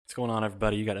What's going on,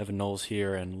 everybody? You got Evan Knowles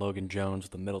here and Logan Jones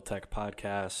with the Middle Tech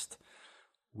Podcast.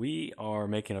 We are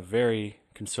making a very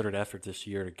concerted effort this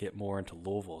year to get more into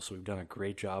Louisville. So we've done a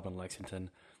great job in Lexington,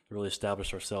 really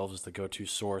established ourselves as the go-to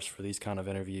source for these kind of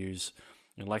interviews.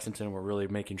 In Lexington, we're really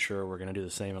making sure we're going to do the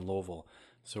same in Louisville.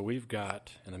 So we've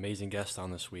got an amazing guest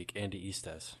on this week, Andy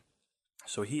Estes.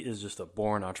 So he is just a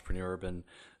born entrepreneur, been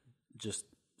just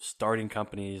starting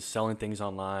companies, selling things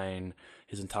online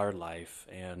his entire life,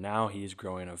 and now he's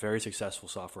growing a very successful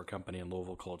software company in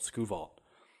Louisville called SkuVault.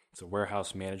 It's a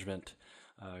warehouse management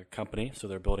company, so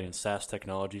they're building SaaS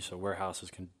technology so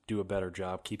warehouses can do a better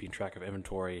job keeping track of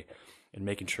inventory and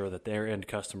making sure that their end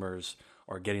customers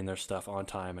are getting their stuff on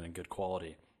time and in good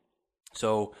quality.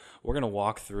 So we're going to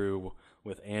walk through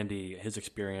with Andy his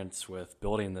experience with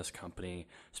building this company,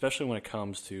 especially when it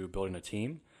comes to building a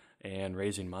team and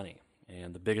raising money.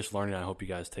 And the biggest learning I hope you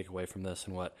guys take away from this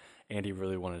and what Andy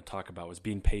really wanted to talk about was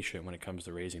being patient when it comes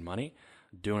to raising money,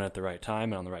 doing it at the right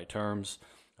time and on the right terms.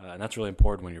 And that's really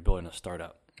important when you're building a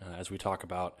startup. As we talk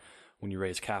about, when you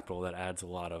raise capital, that adds a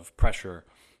lot of pressure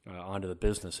onto the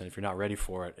business. And if you're not ready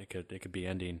for it, it could be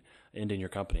ending your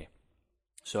company.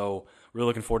 So really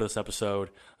looking forward to this episode.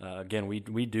 Again, we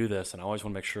do this, and I always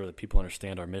want to make sure that people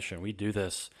understand our mission. We do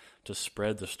this to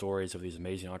spread the stories of these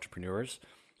amazing entrepreneurs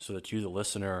so that you, the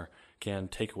listener, can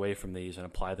take away from these and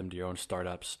apply them to your own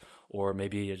startups, or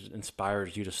maybe it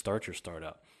inspires you to start your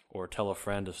startup or tell a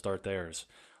friend to start theirs.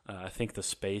 I think the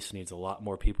space needs a lot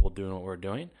more people doing what we're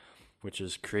doing, which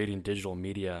is creating digital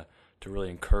media to really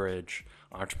encourage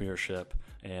entrepreneurship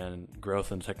and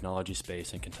growth in the technology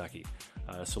space in Kentucky.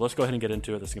 So let's go ahead and get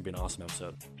into it. This is going to be an awesome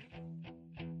episode.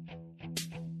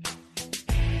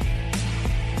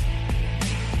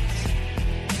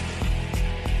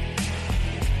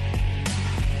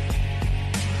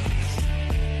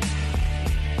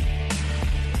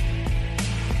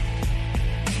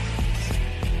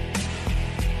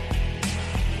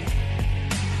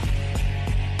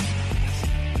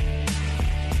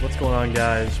 What's going on,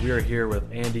 guys? We are here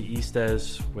with Andy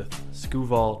Estes with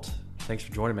SkuVault. Thanks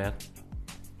for joining, man.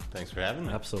 Thanks for having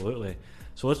me. Absolutely.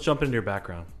 So let's jump into your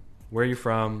background. Where are you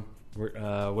from?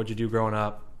 What'd you do growing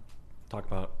up? Talk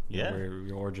about where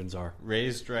your origins are.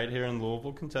 Raised right here in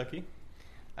Louisville, Kentucky.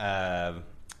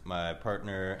 My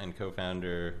partner and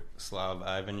co-founder, Slav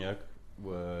Ivanyuk,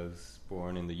 was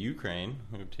born in the Ukraine.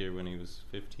 Moved here when he was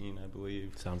 15, I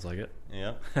believe. Sounds like it.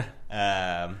 Yeah.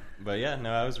 But yeah,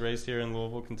 no, I was raised here in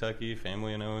Louisville, Kentucky,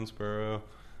 family in Owensboro.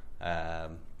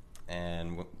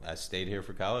 And I stayed here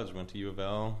for college, went to U of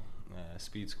L,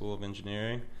 Speed School of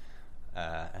Engineering.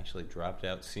 Actually dropped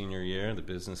out senior year. The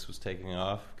business was taking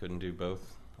off. Couldn't do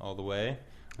both all the way.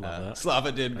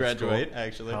 Slava did graduate, cool.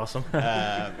 Actually. Awesome.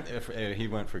 He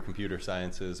went for computer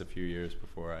sciences a few years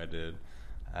before I did.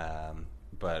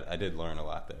 But I did learn a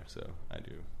lot there, so I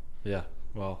do. Yeah.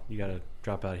 Well, you got to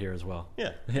drop out here as well.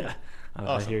 Yeah. Yeah.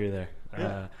 Awesome. I hear you there.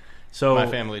 Yeah. So my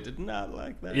family did not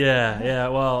like that. Yeah.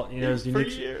 Well, it's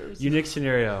a unique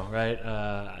scenario, right?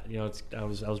 I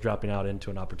was dropping out into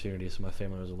an opportunity, so my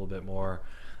family was a little bit more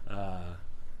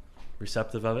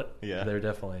receptive of it. Yeah. They're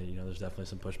definitely, there's definitely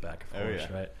some pushback, of course,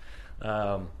 yeah.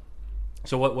 Right?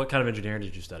 So what kind of engineering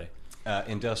did you study?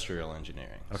 Industrial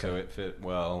engineering. Okay. So it fit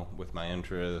well with my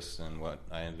interests and what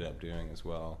I ended up doing as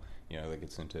well. That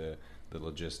gets into the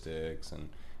logistics and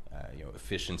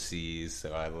efficiencies.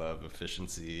 So I love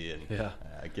efficiency and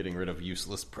getting rid of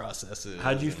useless processes.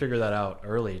 How did you figure that out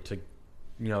early to,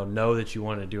 know that you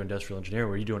wanted to do industrial engineering?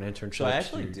 Were you doing internships? So I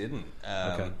actually didn't.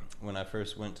 Okay. When I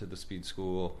first went to the speed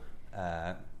school,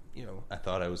 I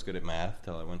thought I was good at math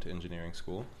till I went to engineering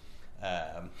school.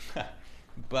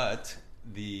 But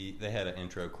they had an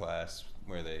intro class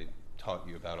where they taught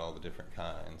you about all the different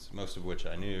kinds, most of which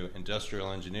I knew.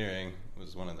 Industrial engineering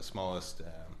was one of the smallest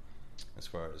as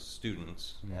far as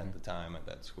students at the time at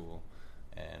that school,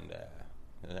 and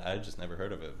I just never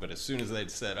heard of it. But as soon as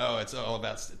they'd said, "Oh, it's all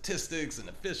about statistics and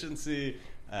efficiency,"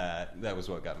 that was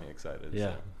what got me excited.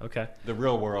 Yeah. So okay. The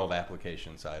real world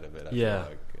application side of it, I feel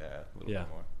like a little bit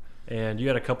more. And you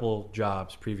had a couple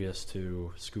jobs previous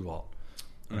to SkuVault,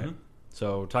 right? Mm-hmm.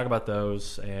 So talk about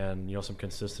those and some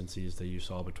consistencies that you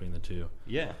saw between the two.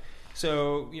 Yeah.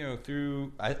 So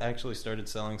I actually started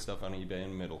selling stuff on eBay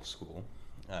in middle school.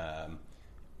 A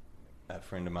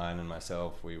friend of mine and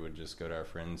myself, we would just go to our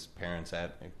friends' parents'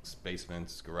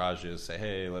 basements, garages, say,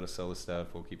 "Hey, let us sell this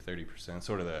stuff. We'll keep 30%."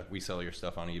 Sort of the we sell your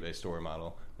stuff on eBay store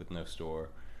model with no store.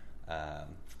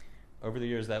 Over the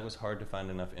years, that was hard to find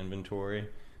enough inventory.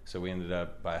 So we ended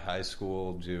up by high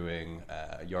school doing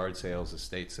yard sales,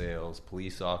 estate sales,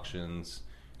 police auctions,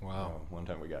 Wow. One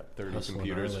time we got 30 Hustling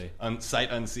computers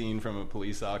sight unseen from a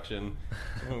police auction.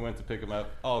 We went to pick them up,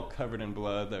 all covered in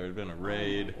blood. There had been a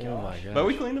raid. Oh my gosh. But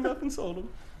we cleaned them up and sold them.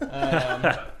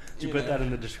 Did you put that in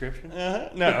the description?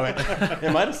 No,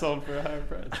 it might have sold for a higher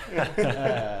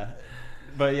price.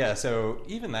 But yeah, so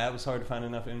even that was hard to find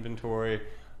enough inventory.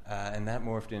 And that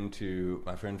morphed into,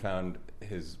 my friend found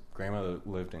his grandmother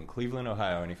lived in Cleveland,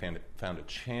 Ohio, and he found a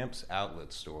Champs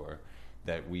outlet store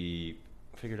that we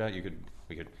figured out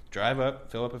we could drive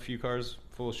up, fill up a few cars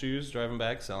full of shoes, drive them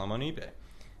back, sell them on eBay.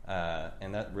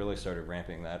 And that really started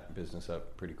ramping that business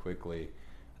up pretty quickly.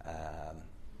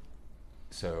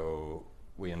 So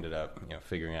we ended up,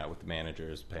 figuring out with the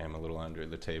managers, pay them a little under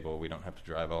the table. We don't have to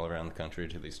drive all around the country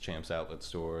to these Champs outlet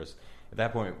stores. At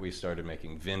that point, we started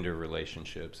making vendor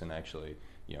relationships and actually,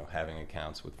 having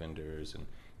accounts with vendors and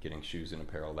getting shoes and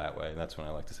apparel that way. That's when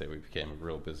I like to say we became a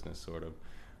real business, sort of.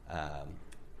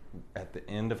 At the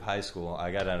end of high school,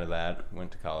 I got out of that,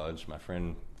 went to college. My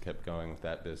friend kept going with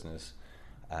that business.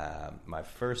 My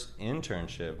first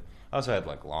internship, I also had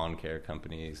like lawn care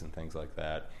companies and things like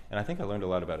that. And I think I learned a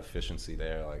lot about efficiency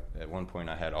there. Like at one point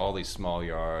I had all these small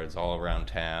yards all around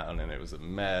town and it was a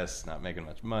mess, not making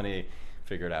much money.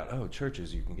 Figured out,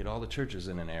 churches, you can get all the churches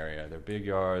in an area. They're big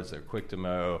yards, they're quick to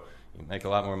mow. You make a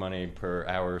lot more money per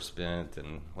hour spent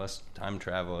and less time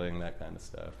traveling, that kind of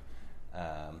stuff.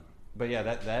 But yeah,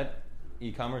 that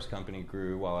e-commerce company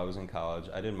grew while I was in college.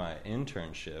 I did my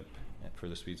internship for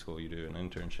the speed school. You do an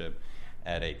internship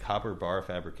at a copper bar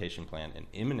fabrication plant in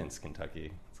Eminence,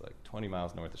 Kentucky. It's like 20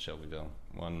 miles north of Shelbyville,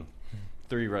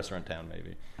 3-restaurant town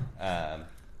maybe.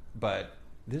 But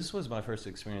this was my first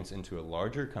experience into a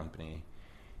larger company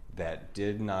that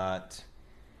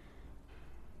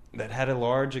had a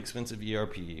large, expensive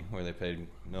ERP where they paid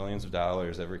millions of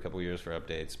dollars every couple of years for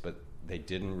updates, but they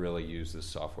didn't really use this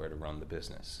software to run the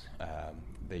business.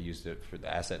 They used it for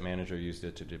the asset manager, used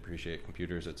it to depreciate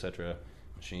computers, etc.,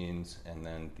 machines, and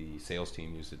then the sales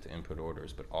team used it to input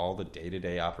orders. But all the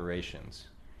day-to-day operations,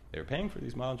 they were paying for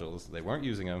these modules. They weren't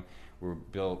using them. Were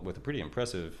built with a pretty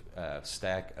impressive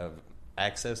stack of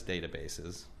access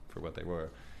databases for what they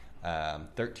were.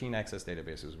 13 access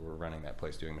databases were running that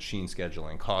place, doing machine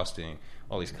scheduling, costing,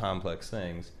 all these complex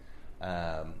things.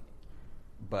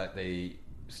 But they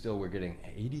still were getting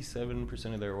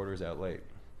 87% of their orders out late.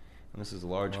 And this is a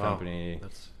large company,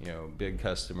 big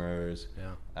customers.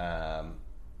 Yeah.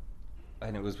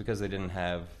 And it was because they didn't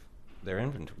have their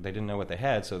inventory. They didn't know what they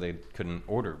had, so they couldn't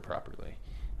order properly.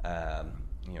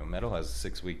 Metal has a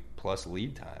 6-week plus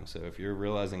lead time. So if you're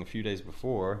realizing a few days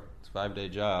before, it's a 5-day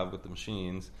job with the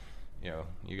machines, you're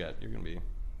going to be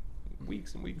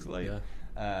weeks and weeks late.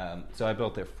 Yeah. So I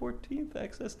built their 14th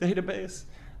access database,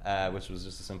 which was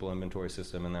just a simple inventory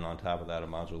system. And then on top of that, a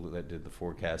module that did the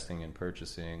forecasting and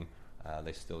purchasing.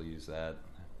 They still use that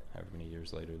however many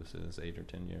years later. This is 8 or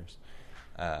 10 years.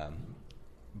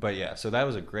 But yeah, so that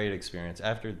was a great experience.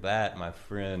 After that, my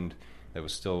friend that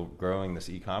was still growing this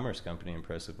e-commerce company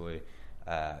impressively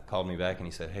called me back and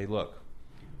he said, hey, look,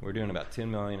 we're doing about $10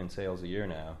 million in sales a year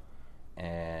now,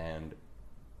 and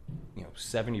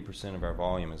 70% of our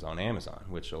volume is on Amazon,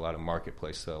 which a lot of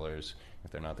marketplace sellers,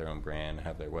 if they're not their own brand,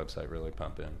 have their website really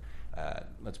pumping.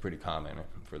 That's pretty common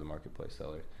for the marketplace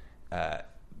sellers.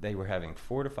 They were having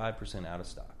 4 to 5% out of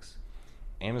stocks.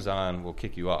 Amazon will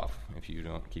kick you off if you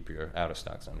don't keep your out of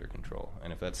stocks under control.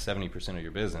 And if that's 70% of your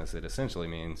business, it essentially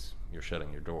means you're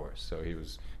shutting your doors. So he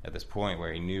was at this point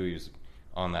where he knew he was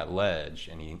on that ledge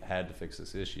and he had to fix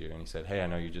this issue. And he said, hey, I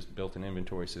know you just built an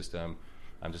inventory system.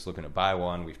 I'm just looking to buy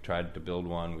one. We've tried to build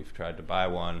one. We've tried to buy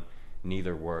one.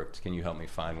 Neither worked. Can you help me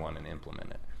find one and implement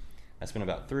it? I spent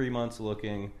about 3 months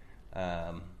looking.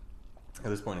 At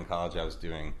this point in college, I was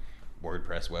doing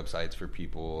WordPress websites for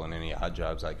people and any odd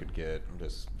jobs I could get,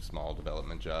 just small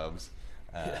development jobs.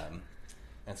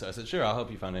 And so I said, sure, I'll help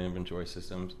you find an inventory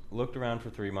system. Looked around for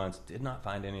 3 months, did not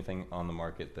find anything on the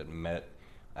market that met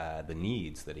the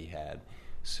needs that he had.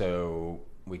 So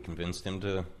we convinced him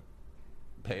to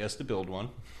pay us to build one.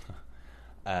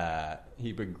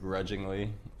 He begrudgingly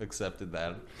accepted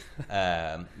that.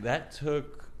 That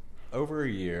took over a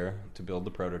year to build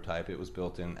the prototype. It was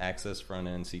built in Access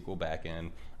front-end, SQL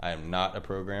back-end. I am not a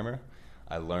programmer.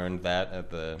 I learned that at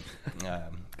the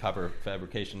copper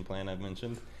fabrication plant I've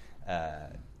mentioned.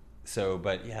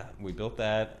 But yeah, we built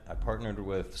that. I partnered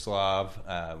with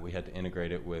Slav. We had to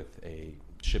integrate it with a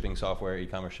shipping software,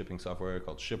 e-commerce shipping software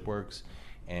called ShipWorks,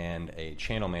 and a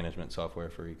channel management software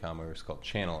for e-commerce called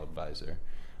Channel Advisor.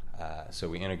 So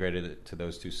we integrated it to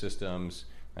those two systems.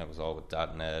 That was all with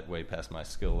 .NET, way past my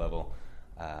skill level.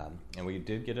 And we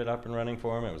did get it up and running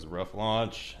for him. It was a rough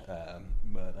launch,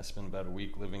 but I spent about a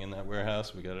week living in that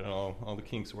warehouse. We got it all the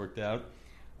kinks worked out.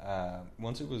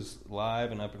 Once it was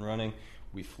live and up and running,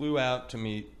 we flew out to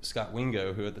meet Scott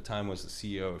Wingo, who at the time was the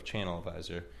CEO of Channel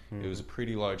Advisor. It was a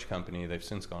pretty large company. They've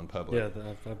since gone public. Yeah,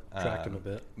 I've tracked them a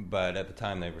bit. But at the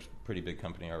time, they were a pretty big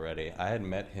company already. I had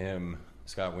met him,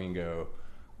 Scott Wingo,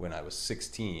 when I was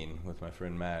 16 with my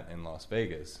friend Matt in Las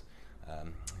Vegas,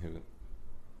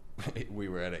 we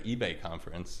were at an eBay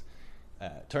conference.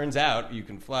 Turns out you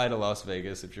can fly to Las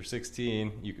Vegas if you're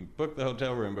 16. You can book the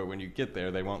hotel room, but when you get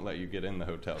there, they won't let you get in the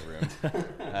hotel room.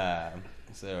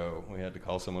 So we had to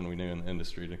call someone we knew in the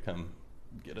industry to come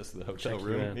get us to the hotel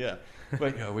room. Yeah,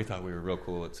 but we thought we were real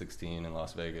cool at 16 in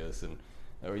Las Vegas, and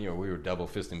we were double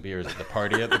fisting beers at the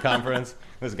party at the conference.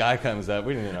 This guy comes up.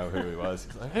 We didn't know who he was.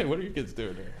 He's like, "Hey, what are you kids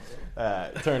doing here?"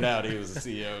 It turned out he was the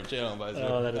CEO of Channel Advisor.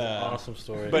 Oh, that is an awesome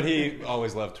story. But he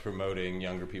always loved promoting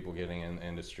younger people getting in the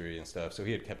industry and stuff. So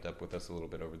he had kept up with us a little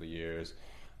bit over the years.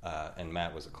 And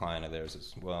Matt was a client of theirs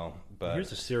as well. But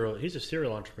he's a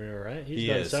serial entrepreneur, right?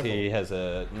 He is. He has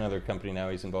another company now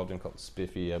he's involved in called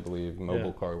Spiffy, I believe,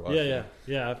 mobile car wash.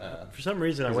 Yeah. For some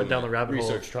reason, I went down the rabbit hole.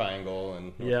 Research Triangle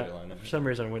in North Carolina. For some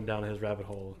reason, I went down his rabbit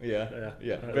hole. Yeah.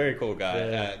 Very cool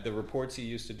guy. The reports he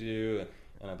used to do,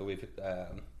 and I believe,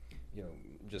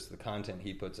 just the content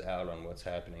he puts out on what's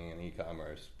happening in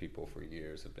e-commerce, people for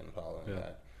years have been following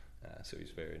that. So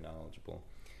he's very knowledgeable.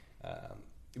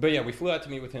 But yeah, we flew out to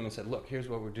meet with him and said, "Look, here's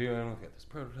what we're doing. We've got this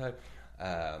prototype."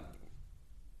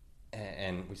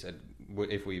 And we said,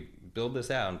 if we build this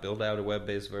out and build out a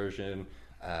web-based version,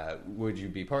 would you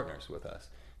be partners with us?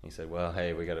 And he said, "Well,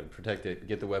 hey, we got to protect it,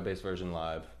 get the web-based version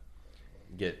live,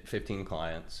 get 15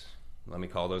 clients. Let me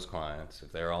call those clients.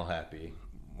 If they're all happy,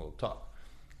 we'll talk."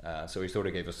 So he sort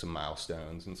of gave us some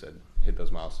milestones and said, "Hit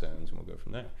those milestones and we'll go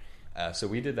from there." So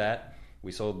we did that.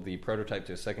 We sold the prototype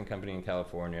to a second company in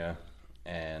California.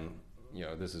 And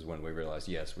this is when we realized,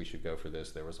 yes, we should go for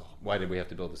this. Why did we have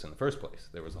to build this in the first place?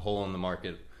 There was a hole in the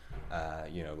market.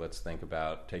 Let's think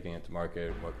about taking it to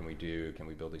market. What can we do? Can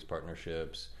we build these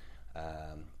partnerships?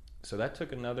 So that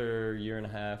took another year and a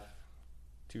half,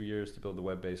 2 years to build the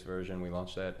web-based version. We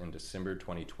launched that in December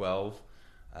 2012.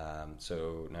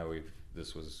 So now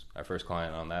this was our first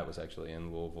client on that was actually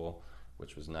in Louisville,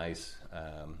 which was nice.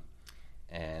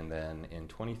 And then in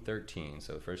 2013,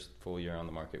 so the first full year on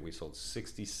the market, we sold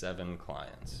 67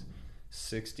 clients.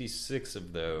 66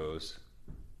 of those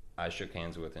I shook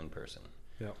hands with in person.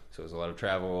 Yeah. So it was a lot of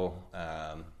travel,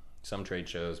 some trade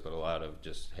shows, but a lot of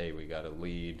just, hey, we got a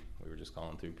lead. We were just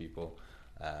calling through people.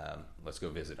 Let's go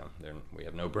visit them. We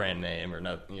have no brand name or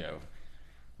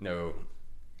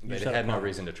they had no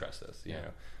reason to trust us.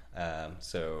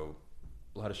 So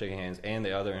a lot of shaking hands. And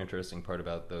the other interesting part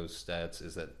about those stats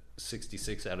is that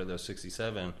 66 out of those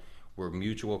 67 were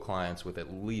mutual clients with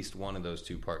at least one of those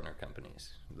two partner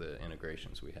companies, the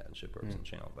integrations we had, ShipWorks and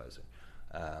Channel Advisor.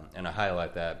 And I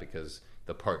highlight that because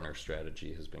the partner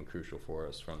strategy has been crucial for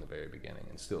us from the very beginning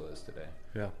and still is today.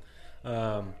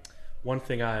 Yeah. One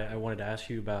thing I wanted to ask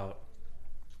you about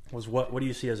was what do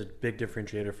you see as a big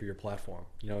differentiator for your platform?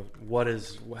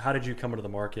 How did you come into the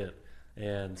market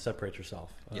and separate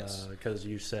yourself? Yes. Because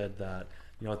you said that,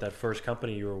 at that first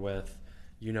company you were with,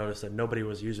 you noticed that nobody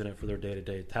was using it for their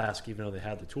day-to-day task, even though they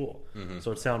had the tool. Mm-hmm.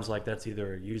 So it sounds like that's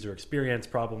either a user experience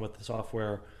problem with the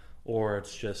software or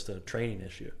it's just a training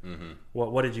issue. Mm-hmm.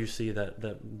 What did you see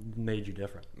that made you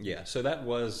different? Yeah, so that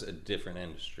was a different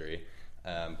industry,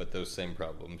 but those same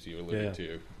problems you alluded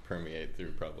to permeate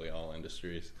through probably all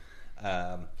industries.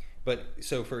 But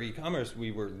so for e-commerce,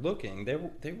 we were looking, there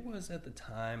was at the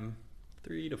time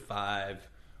 3 to 5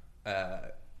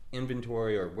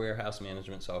 inventory or warehouse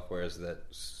management softwares that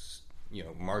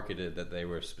marketed that they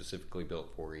were specifically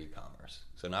built for e-commerce.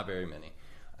 So not very many.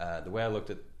 The way I looked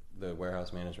at the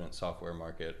warehouse management software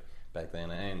market back then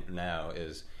and now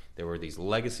is there were these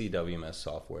legacy WMS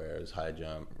softwares,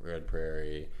 HighJump, Red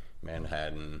Prairie,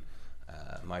 Manhattan,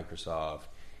 Microsoft,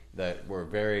 that were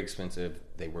very expensive.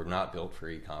 They were not built for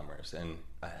e-commerce. And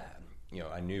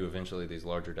I knew eventually these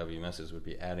larger WMSs would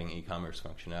be adding e-commerce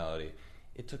functionality.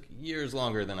 It took years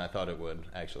longer than I thought it would,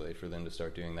 actually, for them to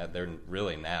start doing that. They're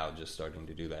really now just starting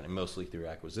to do that, and mostly through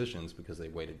acquisitions because they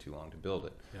waited too long to build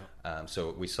it. Yeah.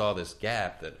 So we saw this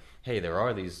gap that, hey, there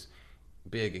are these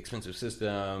big, expensive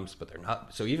systems, but they're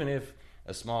not. So even if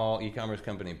a small e-commerce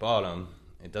company bought them,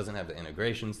 it doesn't have the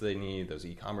integrations they need, those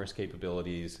e-commerce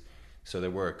capabilities. So there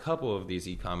were a couple of these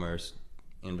e-commerce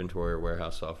inventory or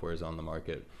warehouse softwares on the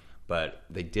market, but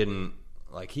they didn't,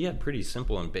 he had pretty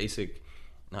simple and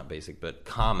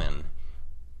common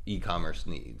e-commerce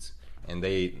needs, and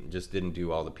they just didn't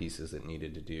do all the pieces it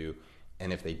needed to do.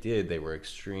 and if they did, they were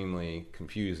extremely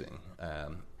confusing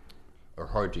or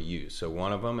hard to use. So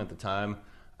one of them at the time,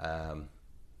 I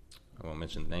won't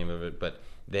mention the name of it, but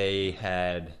they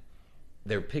had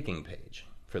their picking page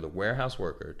for the warehouse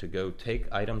worker to go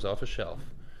take items off a shelf.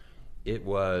 It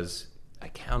was, I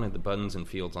counted the buttons and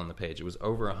fields on the page. It was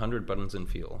over 100 buttons and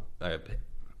fields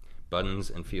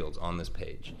on this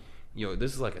page.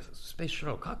 This is like a space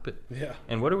shuttle cockpit. Yeah.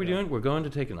 And what are we doing? We're going to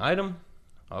take an item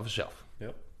off a shelf.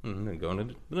 Yep. And then going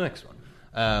to the next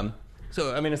one.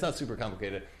 So, I mean, it's not super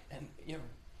complicated. And,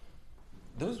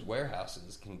 those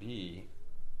warehouses can be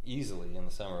easily in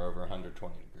the summer over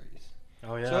 120 degrees.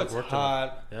 Oh, yeah. So it's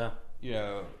hot.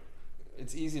 Yeah.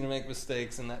 It's easy to make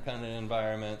mistakes in that kind of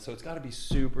environment. So it's got to be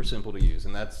super simple to use.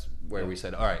 And that's where we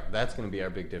said, all right, that's going to be our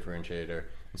big differentiator.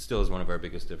 It still is one of our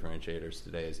biggest differentiators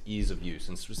today is ease of use.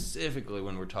 And specifically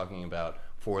when we're talking about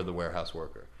for the warehouse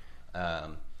worker.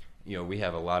 We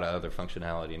have a lot of other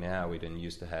functionality now. We didn't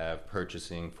used to have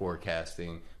purchasing,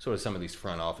 forecasting, sort of some of these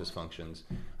front office functions.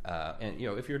 And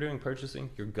if you're doing purchasing,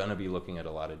 you're going to be looking at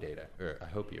a lot of data, or I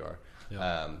hope you are.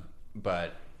 Yeah.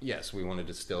 But yes, we want to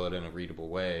distill it in a readable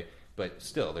way. But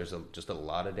still, there's just a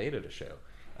lot of data to show.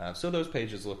 So those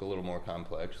pages look a little more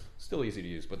complex, still easy to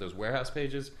use. But those warehouse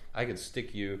pages, I could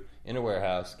stick you in a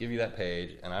warehouse, give you that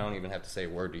page, and I don't even have to say a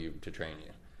word to you to train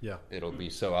you. Yeah. It'll be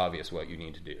so obvious what you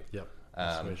need to do. Yep.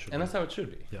 And that's how it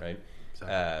should be, right?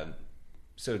 Exactly.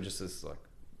 So just this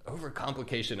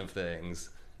overcomplication of things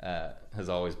has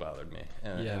always bothered me,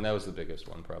 and that was the biggest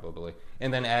one probably.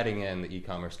 And then adding in the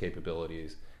e-commerce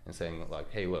capabilities and saying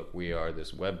hey, look, we are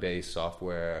this web-based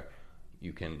software.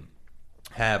 You can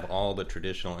have all the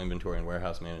traditional inventory and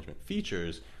warehouse management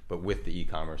features, but with the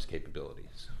e-commerce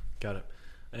capabilities. Got it.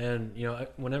 And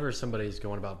whenever somebody's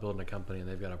going about building a company and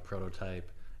they've got a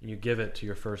prototype and you give it to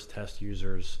your first test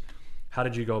users, how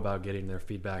did you go about getting their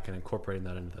feedback and incorporating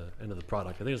that into the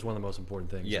product? I think it's one of the most important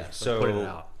things. Yeah, so putting it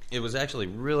out. It was actually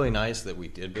really nice that we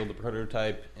did build a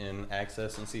prototype in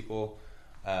Access and SQL,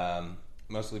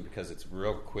 mostly because it's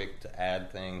real quick to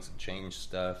add things and change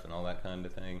stuff and all that kind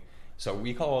of thing. So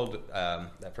we called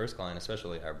that first client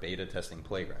especially our beta testing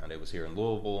playground. It was here in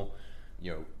Louisville.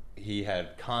 He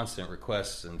had constant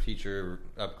requests and feature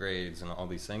upgrades and all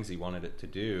these things he wanted it to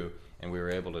do, and we were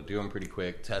able to do them pretty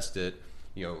quick, test it.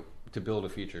 To build a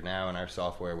feature now in our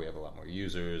software, we have a lot more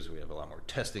users, we have a lot more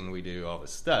testing we do, all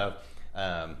this stuff.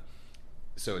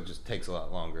 So it just takes a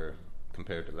lot longer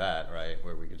compared to that, right?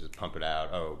 Where we could just pump it out.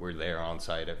 Oh, we're there on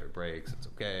site. If it breaks, it's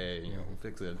okay. We'll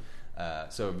fix it.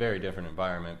 So a very different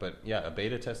environment. But yeah, a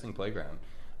beta testing playground.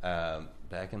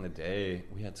 Back in the day,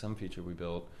 we had some feature we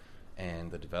built, and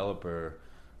the developer,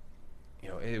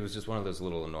 it was just one of those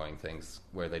little annoying things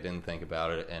where they didn't think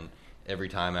about it, and every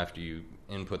time after you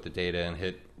input the data and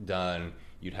hit done,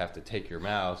 you'd have to take your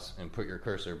mouse and put your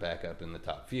cursor back up in the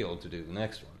top field to do the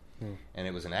next one. And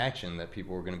it was an action that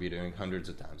people were going to be doing hundreds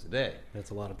of times a day. That's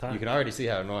a lot of time. You can already see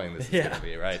how annoying this is going to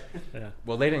be, right? Yeah.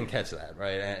 Well, they didn't catch that,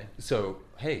 right? So,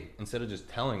 hey, instead of just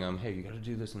telling them, hey, you got to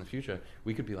do this in the future,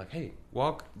 we could be like, hey,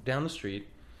 walk down the street,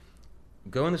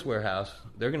 go in this warehouse,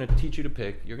 they're going to teach you to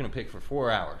pick, you're going to pick for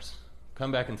 4 hours.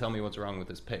 Come back and tell me what's wrong with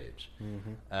this page.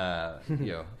 And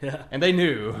they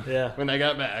knew when they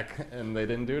got back, and they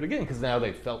didn't do it again because now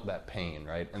they felt that pain,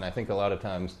 right? And I think a lot of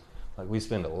times, we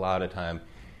spend a lot of time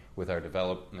with our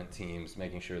development teams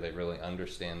making sure they really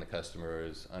understand the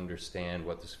customers, understand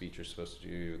what this feature is supposed to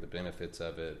do, the benefits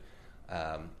of it,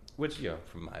 which,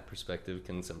 from my perspective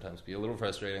can sometimes be a little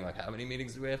frustrating. Like, how many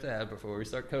meetings do we have to have before we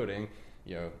start coding?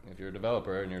 If you're a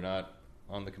developer and you're not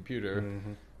on the computer,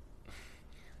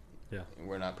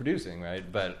 we're not producing, right?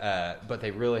 But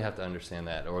they really have to understand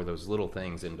that, or those little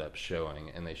things end up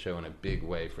showing, and they show in a big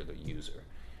way for the user.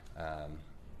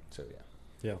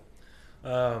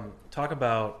 Talk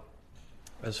about,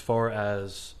 as far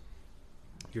as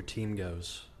your team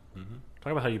goes,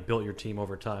 talk about how you built your team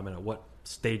over time, and at what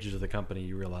stages of the company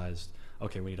you realized,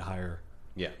 okay, we need to hire.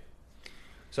 Yeah.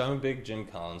 So I'm a big Jim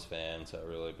Collins fan, so I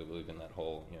really believe in that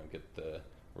whole, get the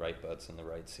right butts in the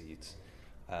right seats.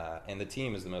 And the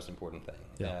team is the most important thing.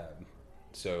 Yeah.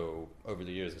 So over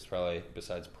the years, it's probably,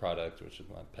 besides product, which is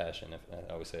my passion,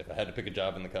 I always say if I had to pick a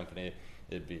job in the company,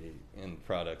 it'd be in the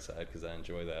product side because I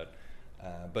enjoy that.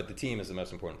 But the team is the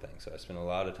most important thing. So I spend a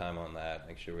lot of time on that,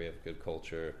 make sure we have good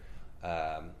culture.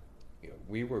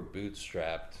 We were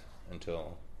bootstrapped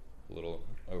until a little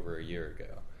over a year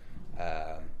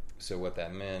ago. So what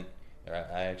that meant, or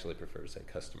I actually prefer to say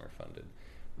customer funded,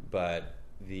 but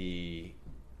we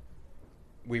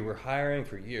were hiring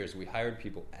for years. We hired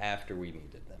people after we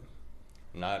needed them,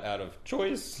 not out of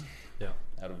choice. Yeah.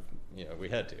 Out of, we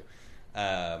had to.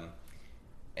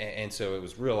 and so it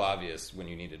was real obvious when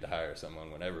you needed to hire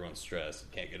someone, when everyone's stressed, you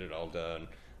can't get it all done.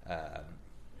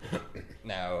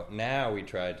 Now we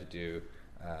tried to do,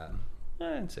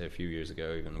 I'd say a few years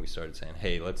ago, even we started saying,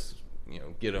 hey, let's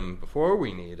get them before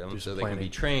we need them, so they can be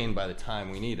trained by the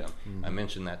time we need them. I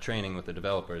mentioned that training with the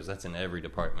developers. That's in every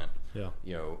department.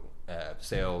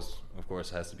 Sales, of course,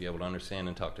 has to be able to understand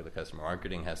and talk to the customer.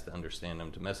 Marketing has to understand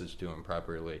them to message to them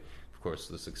properly. Of course,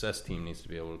 the success team needs to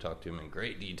be able to talk to them in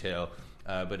great detail.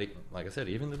 But like I said,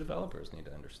 even the developers need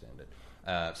to understand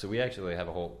it. So we actually have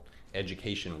a whole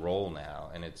education role now,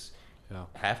 and it's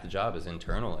half the job is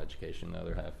internal education. The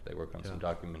other half, they work on some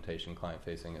documentation,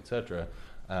 client-facing, etc.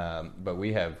 But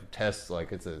we have tests,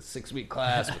 like it's a 6-week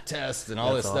class with tests and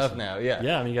all this stuff now.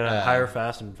 Yeah, I mean, you got to hire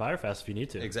fast and fire fast if you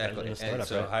need to. Exactly. Right? And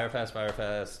so hire fast, fire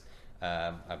fast.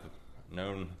 I've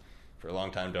known for a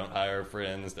long time, don't hire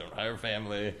friends, don't hire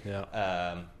family.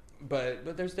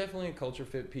 But there's definitely a culture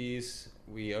fit piece.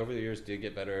 We, over the years, did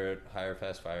get better at hire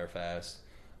fast, fire fast.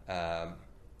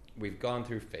 We've gone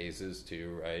through phases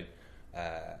too, right?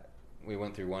 We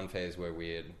went through one phase where we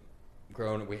had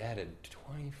grown. We added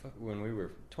 25 when we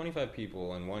were 25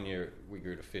 people, and 1 year we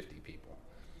grew to 50 people.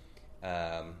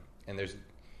 And there's,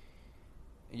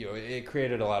 it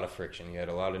created a lot of friction. You had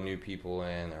a lot of new people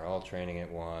in; they're all training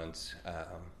at once.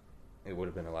 It would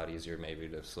have been a lot easier maybe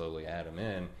to slowly add them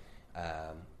in,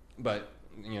 but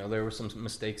there were some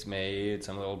mistakes made.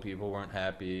 Some of the old people weren't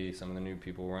happy. Some of the new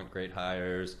people weren't great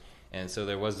hires. And so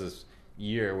there was this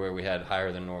year where we had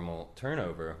higher than normal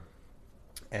turnover.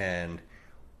 And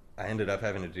I ended up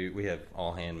having to we have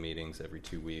all hand meetings every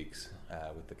 2 weeks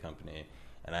with the company.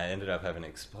 And I ended up having to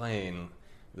explain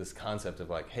this concept of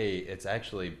like, hey, it's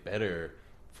actually better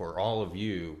for all of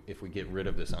you if we get rid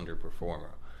of this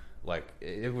underperformer. Like,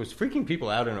 it was freaking people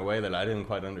out in a way that I didn't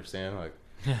quite understand. Like,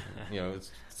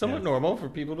 it's somewhat normal for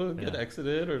people to get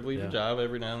exited or leave a job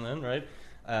every now and then, right?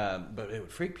 But it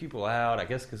would freak people out, I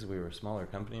guess because we were a smaller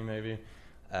company maybe.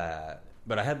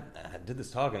 But I did this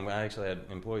talk, and I actually had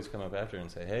employees come up after and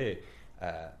say, hey,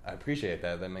 I appreciate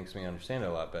that. That makes me understand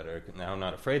it a lot better. Now I'm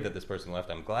not afraid that this person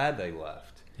left. I'm glad they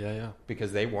left.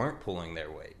 Because they weren't pulling their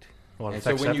weight. Well, it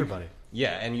affects everybody.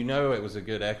 And it was a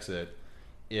good exit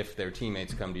if their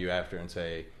teammates come to you after and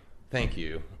say, thank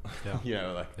you.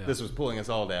 This was pulling us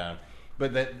all down.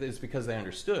 But that is because they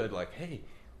understood, like, hey,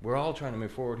 we're all trying to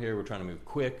move forward here. We're trying to move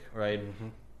quick, right? Mm-hmm.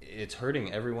 It's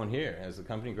hurting everyone here. As the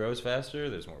company grows faster,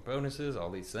 there's more bonuses,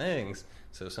 all these things.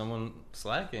 So someone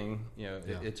slacking,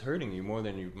 it's hurting you more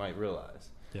than you might realize.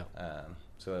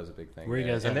 So that was a big thing. Where are you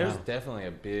guys at now? And there's now?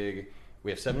 Definitely we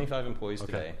have 75 employees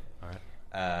today. All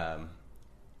right.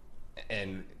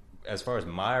 And as far as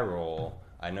my role,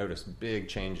 I noticed big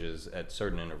changes at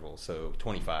certain intervals. So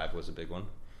 25 was a big one.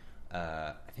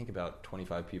 I think about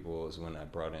 25 people is when I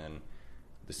brought in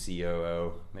the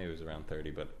COO. Maybe it was around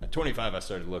 30, but at 25 I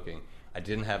started looking. I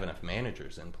didn't have enough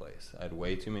managers in place. I had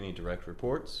way too many direct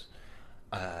reports,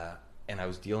 and I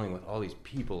was dealing with all these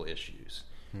people issues,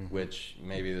 which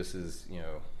maybe this is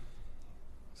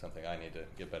something I need to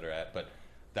get better at. But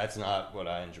that's not what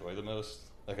I enjoy the most.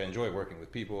 Like, I enjoy working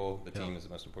with people. The team is the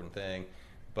most important thing,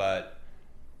 but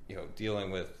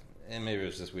dealing with, and maybe it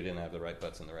was just we didn't have the right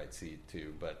butts in the right seat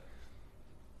too, but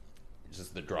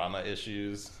just the drama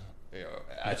issues.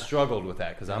 I struggled with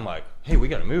that because I'm like, hey, we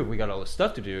got to move. We got all this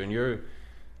stuff to do, and you're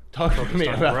talking to me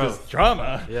about this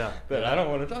drama that I don't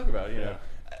want to talk about.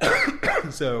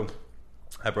 So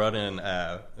I brought in.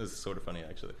 This is sort of funny,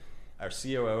 actually. Our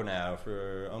COO now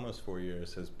for almost 4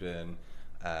 years has been.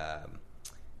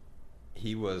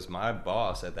 He was my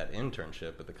boss at that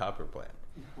internship at the copper plant.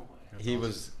 He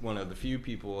was one of the few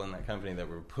people in that company that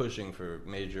were pushing for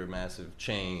major, massive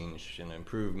change and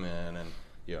improvement, and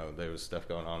there was stuff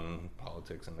going on in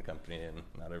politics in the company, and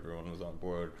not everyone was on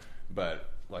board. But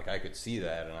like, I could see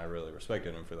that, and I really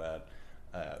respected him for that.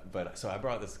 But so I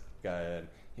brought this guy in.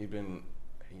 He'd been,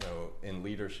 in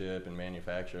leadership and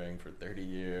manufacturing for 30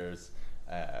 years.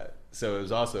 So it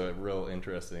was also real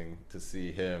interesting to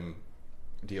see him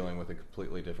dealing with a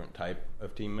completely different type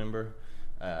of team member.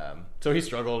 So he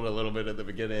struggled a little bit at the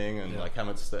beginning, and like how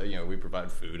much stuff, we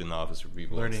provide food in the office for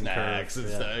people, learning snacks and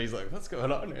stuff. He's like, what's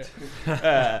going on here?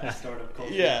 Startup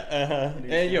culture.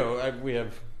 And we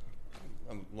have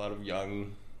a lot of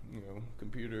young,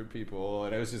 computer people,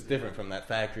 and it was just different from that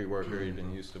factory worker he'd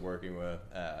been used to working with.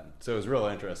 So it was real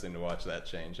interesting to watch that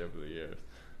change over the years.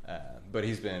 But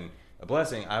he's been a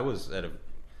blessing. I was at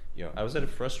a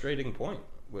frustrating point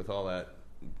with all that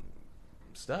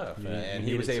stuff, and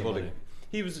he was able to.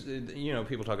 He was,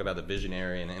 people talk about the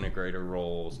visionary and integrator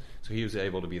roles. So he was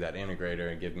able to be that integrator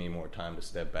and give me more time to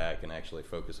step back and actually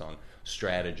focus on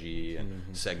strategy and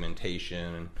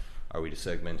segmentation. Are we just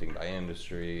segmenting by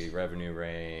industry, revenue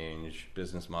range,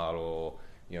 business model?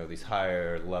 These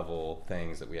higher level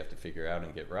things that we have to figure out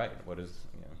and get right. What is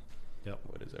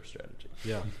what is our strategy?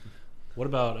 Yeah. What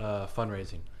about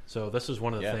fundraising? So this is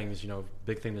one of the things,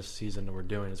 big thing this season that we're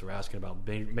doing is we're asking about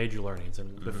major learnings.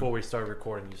 And before we started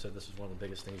recording, you said this is one of the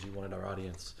biggest things you wanted our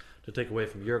audience to take away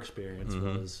from your experience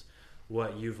was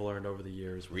what you've learned over the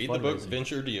years. Read the book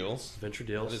Venture Deals. Venture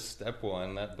Deals. That is step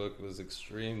one. That book was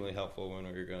extremely helpful when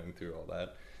we were going through all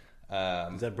that.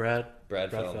 Is that Brad?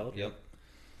 Brad Feld. Yep.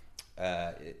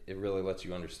 It really lets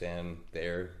you understand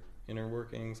their inner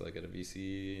workings, like at a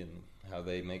VC, and how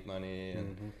they make money,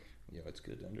 and it's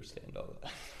good to understand all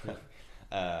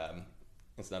that.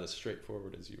 It's not as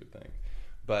straightforward as you would think,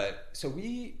 but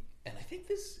and I think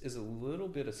this is a little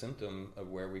bit a symptom of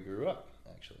where we grew up.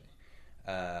 Actually,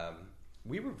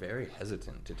 we were very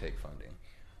hesitant to take funding.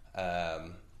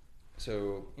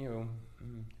 So a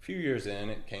few years in,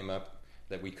 it came up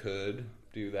that we could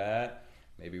do that.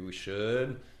 Maybe we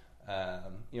should.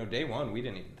 Day one, we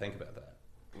didn't even think about that.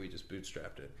 We just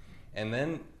bootstrapped it. And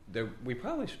then we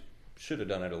probably should have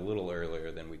done it a little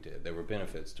earlier than we did. There were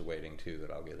benefits to waiting too that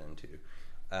I'll get into.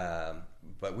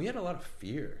 But we had a lot of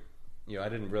fear. I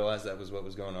didn't realize that was what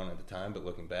was going on at the time, but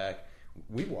looking back,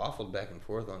 we waffled back and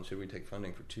forth on should we take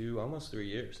funding for almost 3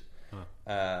 years.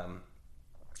 Now,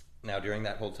 during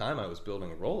that whole time, I was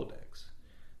building a Rolodex.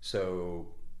 So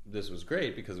this was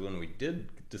great because when we did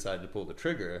decide to pull the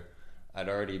trigger, I'd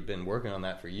already been working on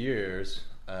that for years,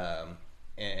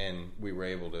 and we were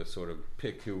able to sort of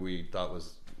pick who we thought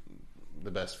was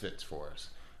the best fits for us.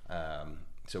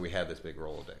 So we had this big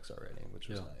Rolodex already, which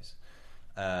was nice.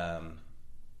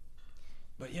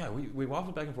 But yeah, we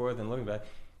waffled back and forth, and looking back,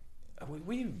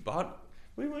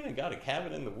 we went and got a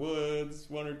cabin in the woods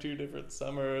 1 or 2 different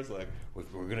summers. Like, we're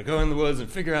going to go in the woods and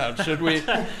figure out, should we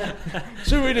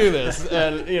do this?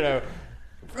 And,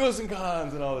 pros and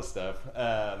cons and all this stuff.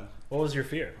 What was your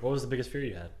fear? What was the biggest fear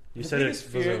you had? You said it was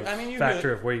fear, a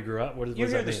factor of where you grew up. What does that mean?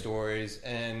 You hear the stories,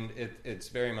 and it's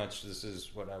very much, this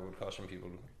is what I would caution people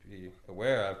to be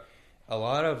aware of. A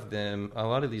lot of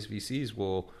these VCs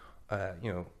will,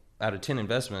 out of 10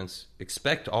 investments,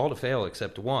 expect all to fail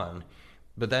except one.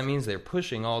 But that means they're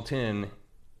pushing all 10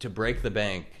 to break the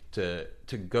bank, to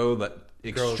go the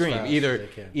extreme,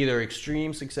 either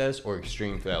extreme success or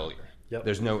extreme failure. Yep.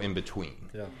 There's no in between.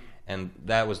 Yeah. And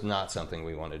that was not something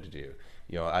we wanted to do.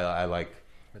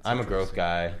 I'm a growth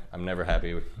guy. I'm never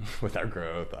happy with our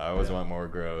growth. I always want more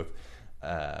growth.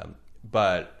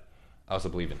 But I also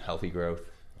believe in healthy growth.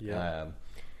 Yeah.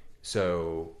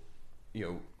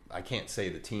 I can't say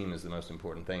the team is the most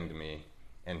important thing to me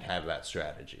and have that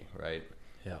strategy, right?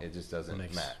 Yeah. It just doesn't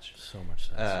match. So much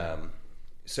sense.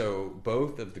 So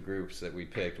both of the groups that we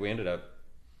picked, we ended up,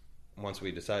 once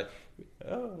we decided,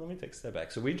 let me take a step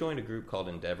back. So we joined a group called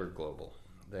Endeavor Global.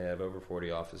 They have over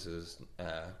 40 offices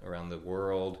around the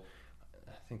world.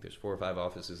 I think there's 4 or 5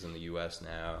 offices in the U.S.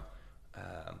 now.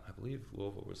 I believe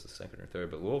Louisville was the second or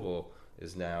third, but Louisville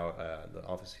is now, the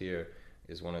office here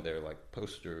is one of their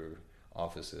poster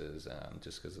offices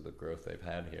just because of the growth they've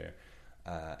had here.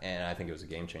 And I think it was a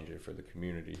game changer for the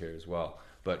community here as well.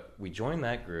 But we joined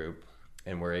that group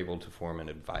and were able to form an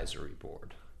advisory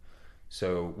board.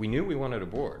 So we knew we wanted a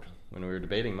board. When we were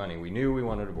debating money, we knew we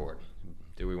wanted a board.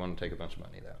 Do we want to take a bunch of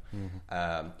money, though?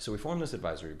 Mm-hmm. So we formed this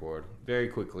advisory board. Very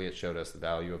quickly, it showed us the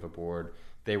value of a board.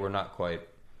 They were not quite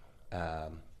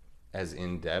as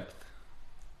in-depth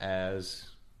as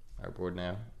our board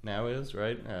now is,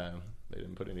 right? They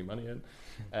didn't put any money in.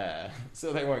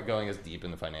 So they weren't going as deep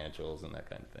in the financials and that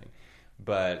kind of thing.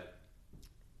 But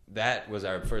that was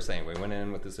our first thing. We went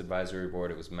in with this advisory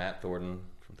board. It was Matt Thornton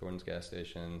from Thornton's Gas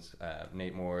Stations,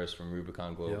 Nate Morris from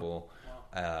Rubicon Global,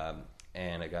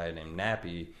 and a guy named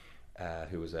Nappy,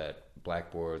 who was at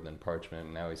Blackboard, then Parchment,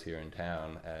 and now he's here in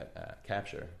town at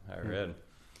Capture, higher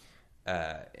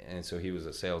ed. And so he was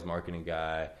a sales marketing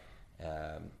guy,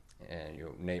 and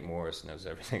Nate Morris knows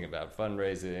everything about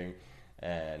fundraising,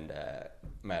 and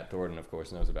Matt Thornton, of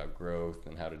course, knows about growth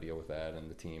and how to deal with that, and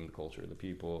the team, the culture, the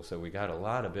people. So we got a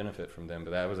lot of benefit from them,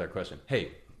 but that was our question.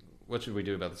 Hey, what should we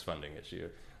do about this funding issue?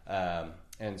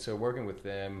 And so working with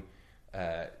them,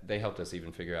 they helped us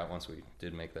even figure out, once we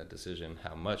did make that decision,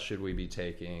 how much should we be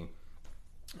taking.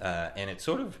 And it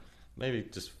sort of maybe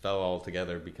just fell all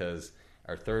together because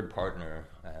our third partner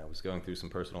was going through some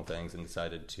personal things and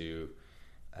decided to,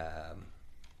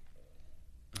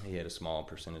 he had a small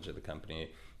percentage of the company.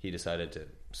 He decided to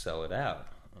sell it out.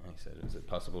 And he said, is it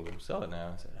possible to sell it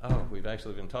now? I said, we've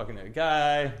actually been talking to a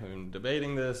guy, we've been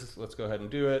debating this, let's go ahead and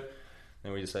do it.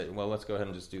 And we decided, well, let's go ahead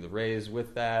and just do the raise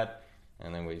with that.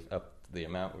 And then we upped the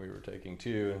amount we were taking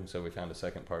too, and so we found a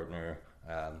second partner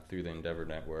through the Endeavor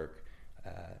Network,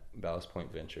 Ballast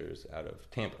Point Ventures out of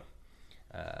Tampa.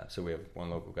 So we have one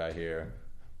local guy here,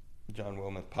 John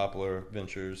Wilmoth, Poplar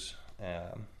Ventures,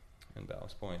 in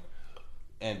Ballast Point,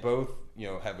 and both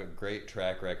have a great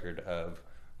track record of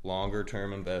longer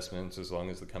term investments. As long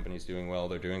as the company's doing well,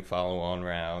 they're doing follow-on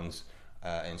rounds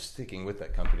and sticking with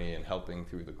that company and helping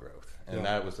through the growth. And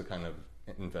that was the kind of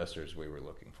investors we were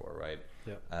looking for, right?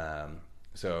 Yeah.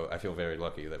 So I feel very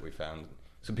lucky that we found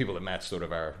some people that match sort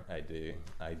of our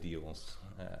ideals.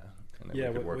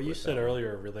 What you said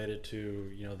earlier related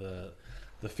to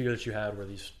the fear that you had where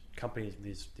these companies,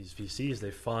 these VCs,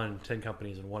 they fund 10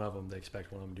 companies and one of them they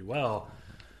expect one of them to do well.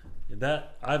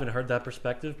 That I haven't heard that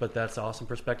perspective, but that's an awesome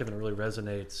perspective and it really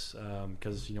resonates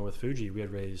because with Fuji we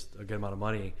had raised a good amount of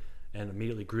money and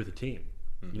immediately grew the team.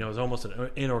 It was almost an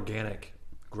inorganic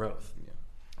growth. Yeah.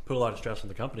 Put a lot of stress on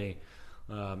the company,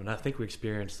 and I think we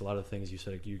experienced a lot of the things you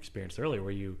said you experienced earlier,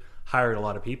 where you hired a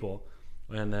lot of people,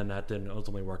 and then that didn't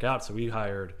ultimately work out. So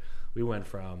we went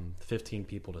from 15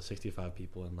 people to 65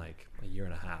 people in like a year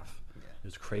and a half. Yeah. It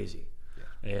was crazy,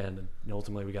 and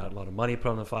ultimately we got a lot of money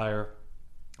put on the fire.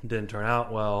 Didn't turn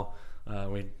out well.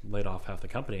 We laid off half the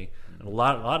company, and a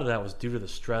lot of that was due to the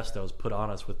stress that was put on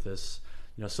us with this,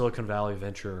 Silicon Valley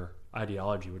venture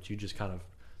ideology, which you just kind of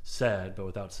said, but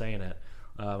without saying it,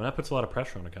 and that puts a lot of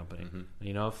pressure on a company.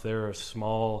 If there are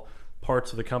small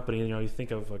parts of the company, you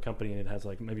think of a company that has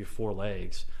like maybe 4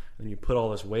 legs, and you put all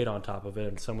this weight on top of it,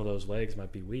 and some of those legs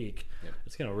might be weak. Yep.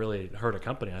 It's going to really hurt a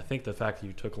company. I think the fact that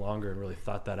you took longer and really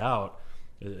thought that out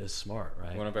is smart,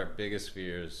 right? One of our biggest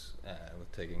fears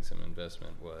with taking some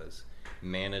investment was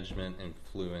management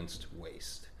influenced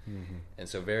waste. And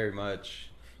so very much,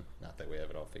 not that we have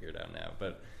it all figured out now,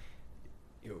 but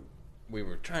we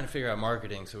were trying to figure out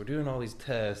marketing, so we're doing all these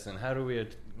tests and how do we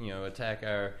attack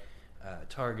our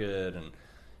target, and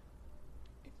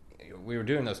we were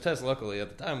doing those tests luckily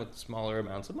at the time with smaller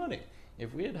amounts of money.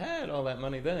 If we had had all that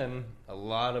money then, a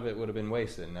lot of it would have been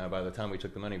wasted. Now, by the time we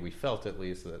took the money, we felt at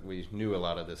least that we knew a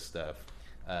lot of this stuff.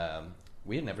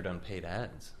 We had never done paid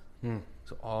ads.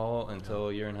 So until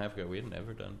a year and a half ago, we had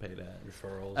never done paid ads.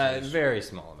 Referrals? Very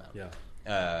small amount.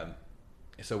 Yeah.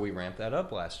 So we ramped that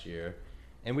up last year,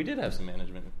 and we did have some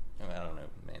management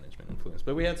influence,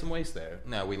 but we had some waste there.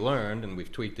 Now we learned, and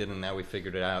we've tweaked it, and now we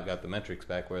figured it out, got the metrics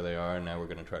back where they are, and now we're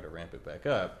going to try to ramp it back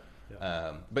up.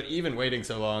 Yeah. But even waiting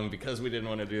so long because we didn't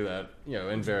want to do that,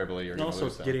 invariably you're going to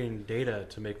lose some. Also getting data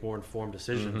to make more informed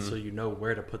decisions so you know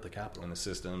where to put the capital. And the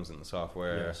systems and the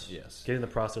software. Yes. Getting the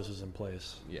processes in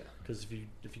place. Yeah. Because if you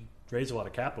raise a lot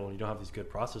of capital and you don't have these good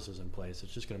processes in place,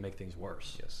 it's just going to make things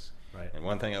worse. Yes. Right. And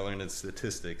one thing I learned in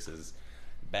statistics is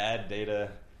bad data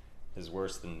is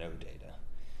worse than no data.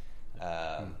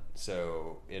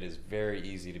 So it is very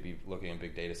easy to be looking at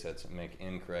big data sets and make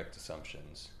incorrect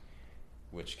assumptions,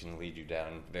 which can lead you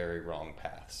down very wrong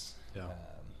paths. Yeah,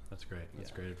 that's great.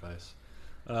 That's great advice.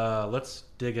 Let's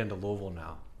dig into Louisville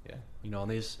now. Yeah. On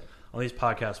these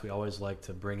podcasts, we always like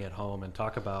to bring it home and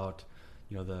talk about,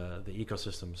 the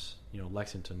ecosystems.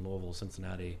 Lexington, Louisville,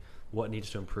 Cincinnati. What needs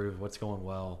to improve? What's going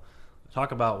well?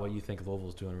 Talk about what you think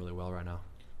Louisville's doing really well right now.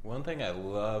 One thing I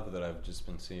love that I've just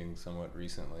been seeing somewhat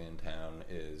recently in town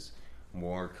is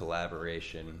more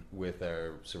collaboration with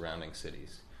our surrounding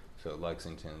cities. So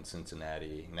Lexington,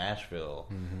 Cincinnati, Nashville,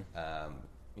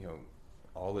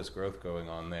 all this growth going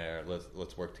on there.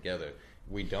 Let's work together.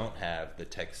 We don't have the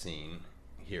tech scene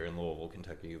here in Louisville,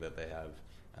 Kentucky that they have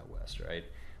out west, right?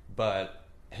 But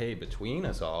hey, between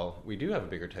us all, we do have a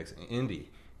bigger tech scene. Indy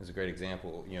is a great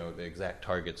example. The exact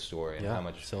Target story and how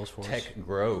much Salesforce tech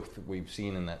growth we've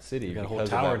seen in that city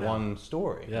because of that one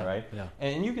story, right? Yeah.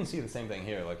 And you can see the same thing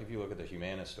here. Like if you look at the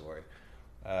Humana story,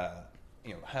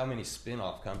 how many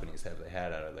spin-off companies have they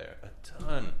had out of there? A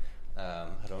ton. I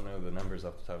don't know the numbers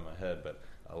off the top of my head, but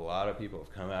a lot of people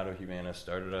have come out of Humana,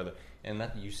 started other, and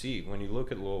that you see when you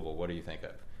look at Louisville. What do you think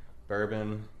of?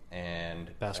 Bourbon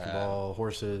and basketball,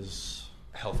 horses,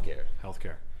 healthcare.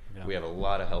 Yeah. We have a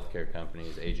lot of healthcare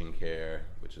companies, aging care,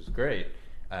 which is great.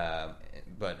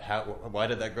 But why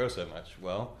did that grow so much?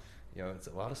 Well, it's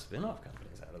a lot of spin-off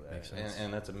companies out of there,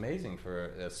 and that's amazing for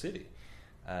a city.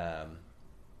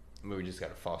 We just got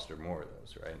to foster more of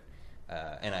those, right?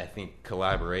 And I think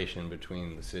collaboration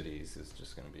between the cities is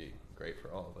just going to be great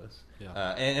for all of us.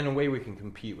 Yeah. And in a way we can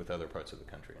compete with other parts of the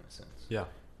country in a sense. Yeah.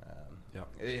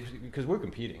 Because we're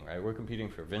competing, right? We're competing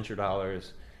for venture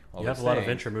dollars. You have a lot of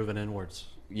venture moving inwards.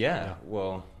 Yeah.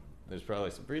 Well, there's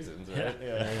probably some reasons, right?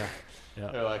 Yeah.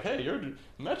 They're like, hey, your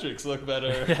metrics look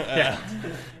better.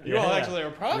 You Yeah. all actually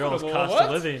are profitable. Your cost What?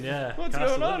 of living, yeah. What's Cost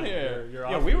going of on living. here? You're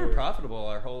Yeah, off we were your- profitable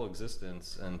our whole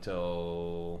existence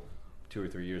until 2 or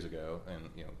 3 years ago, and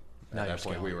Now at you're that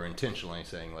point we scaling. were intentionally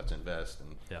saying let's invest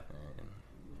and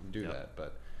do Yep. that.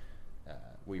 But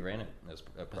we ran it as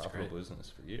a profitable great. business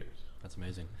for years. That's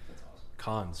amazing. That's awesome.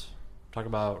 Cons. Talk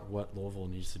about what Louisville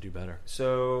needs to do better.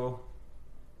 So,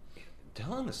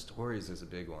 telling the stories is a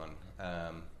big one,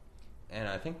 and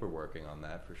I think we're working on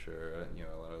that for sure. A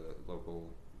lot of the local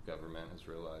government has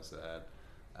realized that,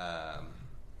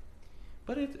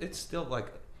 but it's still like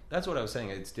that's what I was saying.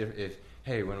 It's different.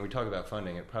 When we talk about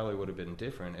funding, it probably would have been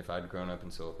different if I'd grown up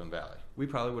in Silicon Valley. We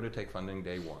probably would have taken funding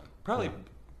day one, probably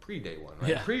pre-day one,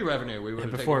 right? Yeah. Pre-revenue, we would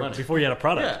have taken Before money. you had a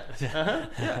product. Yeah.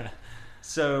 Yeah.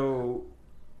 So,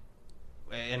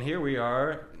 and here we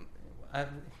are.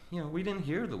 We didn't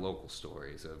hear the local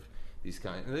stories of these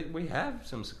we have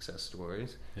some success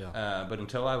stories. Yeah. But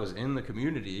until I was in the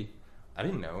community, I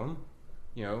didn't know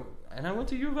them. And I went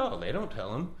to U of L. They don't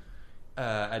tell them.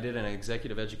 I did an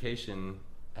executive education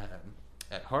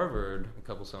at Harvard a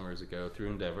couple summers ago through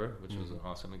Endeavor, which was an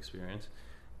awesome experience.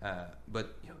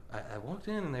 But I walked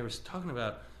in and they were talking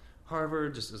about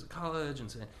Harvard just as a college and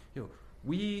saying,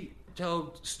 we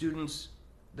tell students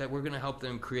that we're going to help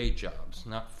them create jobs,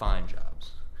 not find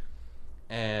jobs.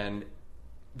 And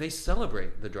they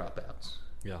celebrate the dropouts.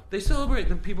 Yeah. They celebrate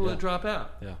the people Yeah. that drop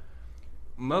out. Yeah.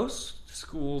 Most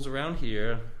schools around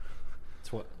here,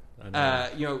 That's what I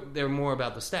know. they're more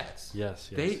about the stats. Yes.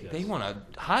 They want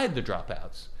to hide the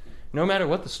dropouts, no matter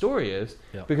what the story is,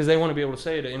 Yeah. because they want to be able to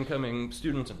say to incoming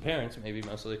students and parents, maybe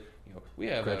mostly, we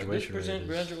have a this Graduation percent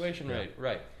rate is- graduation rate,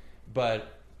 right?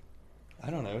 But I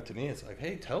don't know. To me, it's like,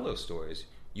 hey, tell those stories.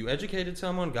 You educated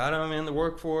someone, got them in the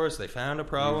workforce, they found a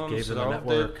problem, gave them a solved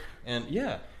network. it,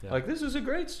 and like this is a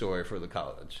great story for the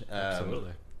college.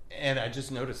 Absolutely. And I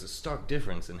just noticed a stark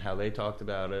difference in how they talked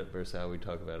about it versus how we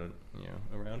talk about it,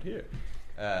 around here.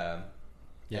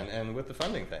 And with the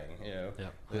funding thing, Yeah,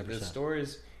 the 100%.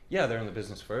 stories, they're in the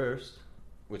business first,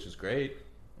 which is great,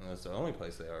 and that's the only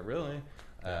place they are really.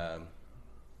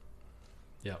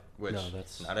 Yeah. Which No,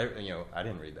 that's not every, I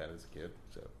didn't read that as a kid,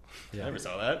 so Yeah. I never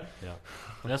saw that. yeah.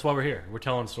 And that's why we're here. We're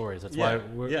telling stories. That's Yeah, why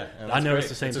we're. and I that's noticed great.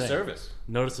 the same it's thing. a service.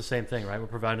 Notice the same thing, right? We're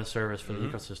providing a service for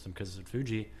Mm-hmm. the ecosystem because at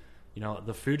Fuji,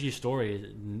 the Fuji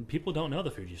story, people don't know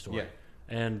the Fuji story. Yeah.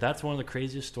 And that's one of the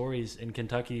craziest stories in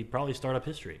Kentucky, probably startup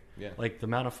history. Yeah. Like the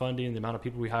amount of funding, the amount of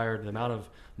people we hired, the amount of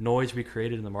noise we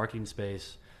created in the marketing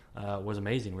space was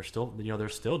amazing. We're still, they're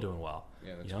still doing well.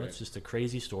 Yeah, that's great. It's just a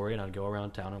crazy story, and I'd go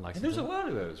around town in And Lexington. there's a lot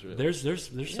of those, really. There's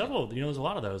several, there's a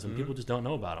lot of those, and people just don't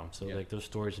know about them. So Yeah. like those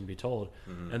stories can be told.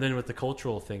 And then with the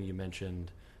cultural thing you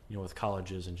mentioned, with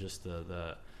colleges and just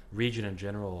the region in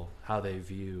general, how they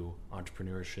view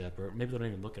entrepreneurship, or maybe they don't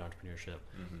even look at entrepreneurship.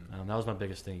 That was my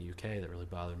biggest thing at UK that really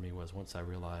bothered me was once I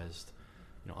realized,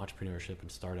 entrepreneurship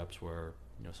and startups were,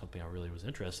 something I really was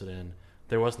interested in.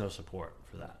 There was no support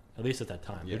for that, at least at that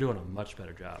time. Yeah. They're doing a much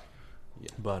better job. Yeah.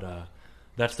 But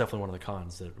that's definitely one of the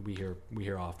cons that we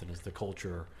hear often is the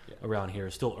culture Yeah. around here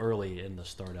is still early in the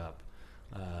startup,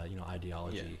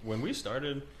 ideology. Yeah. When we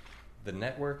started, the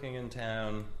networking in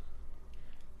town,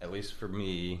 at least for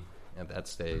me at that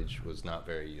stage, was not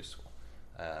very useful.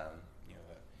 I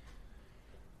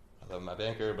love my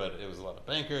banker, but it was a lot of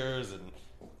bankers and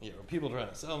people trying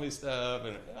to sell me stuff,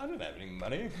 and I didn't have any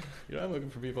money. I'm looking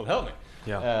for people to help me.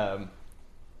 Yeah.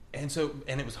 And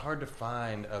it was hard to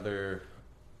find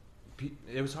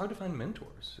it was hard to find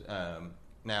mentors.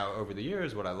 Now, over the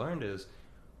years, what I learned is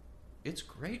it's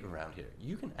great around here.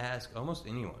 You can ask almost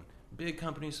anyone, big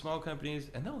companies, small companies,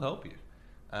 and they'll help you.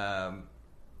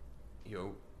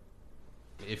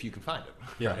 If you can find them,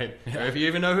 Yeah. right? Yeah. Or if you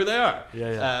even know who they are.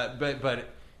 Yeah. But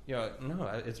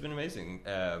no, it's been amazing.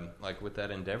 Like with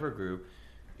that Endeavor group,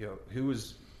 who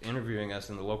was interviewing us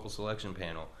in the local selection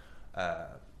panel.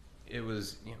 It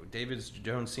was David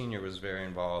Jones Sr. was very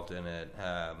involved in it.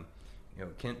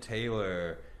 Kent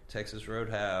Taylor, Texas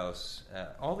Roadhouse,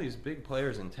 all these big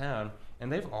players in town,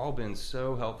 and they've all been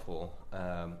so helpful.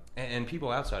 And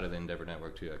people outside of the Endeavor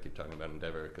network too. I keep talking about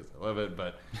Endeavor because I love it,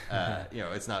 but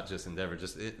it's not just Endeavor.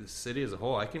 Just the city as a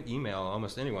whole. I can email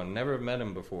almost anyone. Never met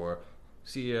them before.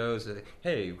 CEOs,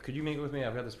 hey, could you meet with me?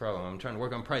 I've got this problem. I'm trying to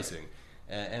work on pricing.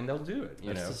 And they'll do it.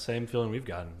 That's the same feeling we've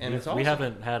gotten. And it's we awesome.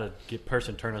 haven't had a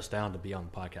person turn us down to be on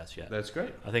the podcast yet. That's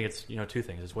great. I think it's two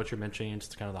things. It's what you're mentioning.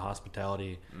 It's kind of the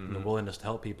hospitality and the willingness to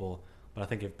help people. But I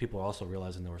think if people are also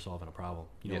realizing that we're solving a problem,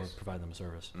 Yes. we're providing them a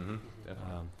service. Mm-hmm.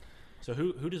 Definitely. So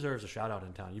who deserves a shout out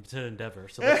in town? You've said Endeavor,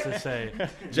 so let's just say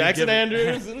Jackson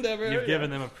Andrews, Endeavor. You've given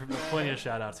them plenty of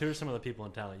shout outs. Who are some of the people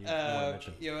in town that you want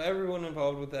to mention? Everyone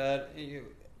involved with that.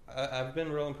 I've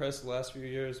been real impressed the last few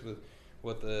years with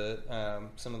what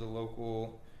some of the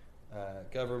local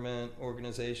government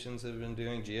organizations have been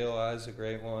doing. GLI is a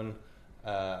great one.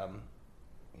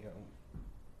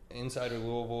 Insider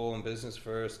Louisville and Business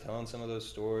First, telling some of those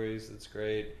stories. That's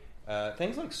great.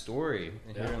 Things like Story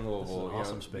here in Louisville. This is an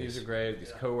awesome space. These are great.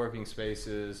 These co-working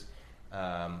spaces.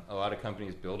 A lot of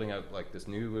companies building up like this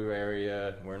new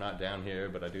area. We're not down here,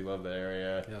 but I do love the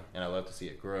area, and I love to see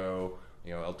it grow.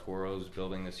 El Toro's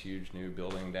building this huge new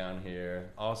building down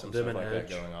here. Awesome stuff like that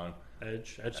going on.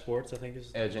 Edge Sports, I think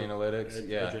is Edge Analytics.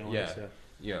 Edge Analytics,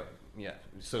 yeah.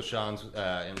 So Sean's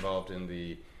involved in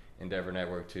the Endeavor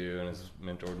Network too, and has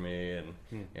mentored me, and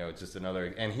it's just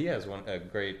another. And he has a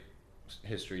great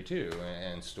history too,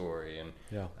 and story, and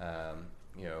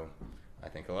I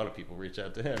think a lot of people reach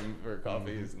out to him for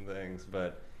coffees and things,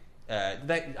 but.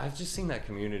 I've just seen that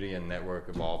community and network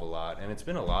evolve a lot, and it's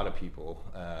been a lot of people.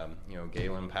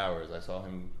 Galen Powers, I saw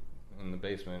him in the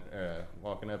basement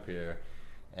walking up here,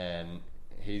 and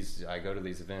I go to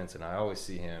these events, and I always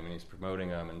see him, and he's promoting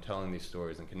them and telling these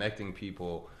stories and connecting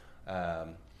people.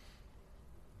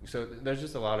 So there's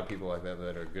just a lot of people like that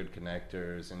are good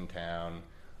connectors in town,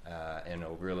 and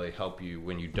will really help you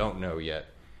when you don't know yet,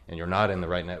 and you're not in the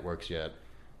right networks yet.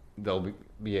 They'll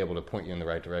be able to point you in the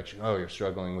right direction. Oh, you're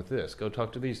struggling with this. Go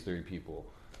talk to these 3 people.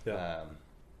 Yeah.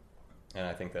 And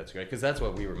I think that's great because that's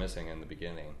what we were missing in the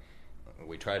beginning.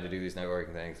 We tried to do these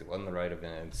networking things. It wasn't the right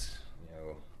events.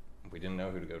 We didn't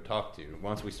know who to go talk to.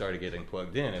 Once we started getting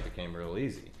plugged in, it became real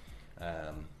easy.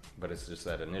 But it's just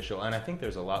that initial. And I think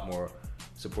there's a lot more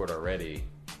support already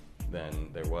than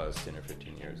there was 10 or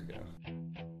 15 years ago.